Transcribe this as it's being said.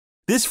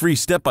This free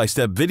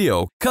step-by-step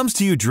video comes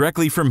to you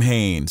directly from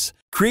Haynes,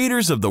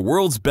 creators of the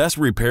world's best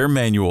repair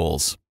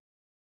manuals.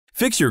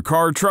 Fix your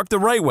car or truck the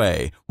right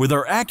way with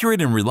our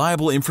accurate and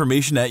reliable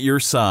information at your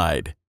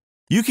side.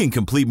 You can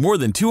complete more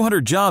than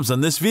 200 jobs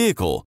on this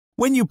vehicle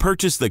when you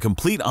purchase the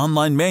complete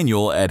online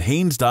manual at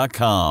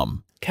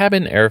Haynes.com.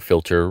 Cabin air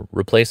filter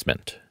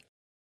replacement.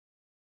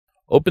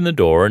 Open the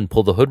door and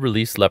pull the hood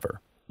release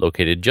lever,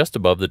 located just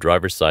above the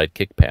driver's side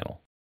kick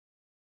panel.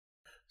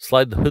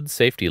 Slide the hood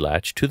safety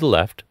latch to the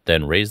left,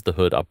 then raise the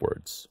hood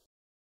upwards.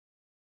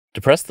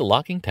 Depress the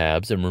locking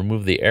tabs and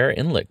remove the air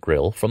inlet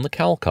grill from the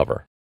cowl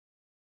cover.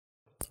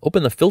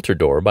 Open the filter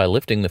door by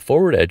lifting the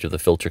forward edge of the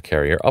filter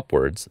carrier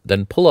upwards,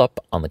 then pull up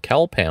on the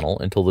cowl panel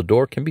until the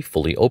door can be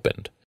fully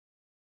opened.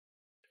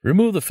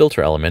 Remove the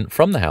filter element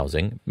from the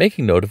housing,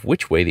 making note of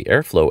which way the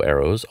airflow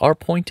arrows are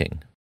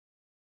pointing.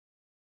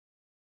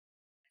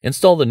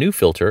 Install the new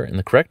filter in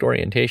the correct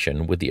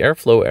orientation with the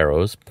airflow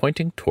arrows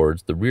pointing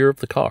towards the rear of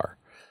the car.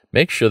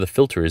 Make sure the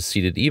filter is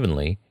seated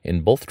evenly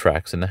in both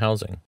tracks in the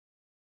housing.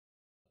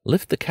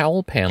 Lift the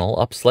cowl panel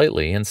up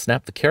slightly and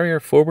snap the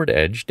carrier forward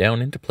edge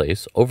down into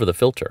place over the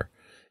filter.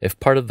 If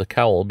part of the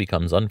cowl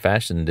becomes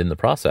unfastened in the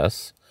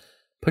process,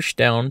 push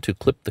down to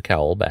clip the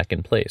cowl back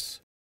in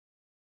place.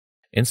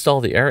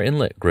 Install the air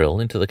inlet grill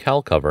into the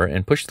cowl cover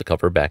and push the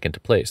cover back into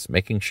place,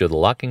 making sure the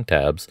locking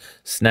tabs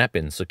snap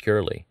in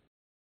securely.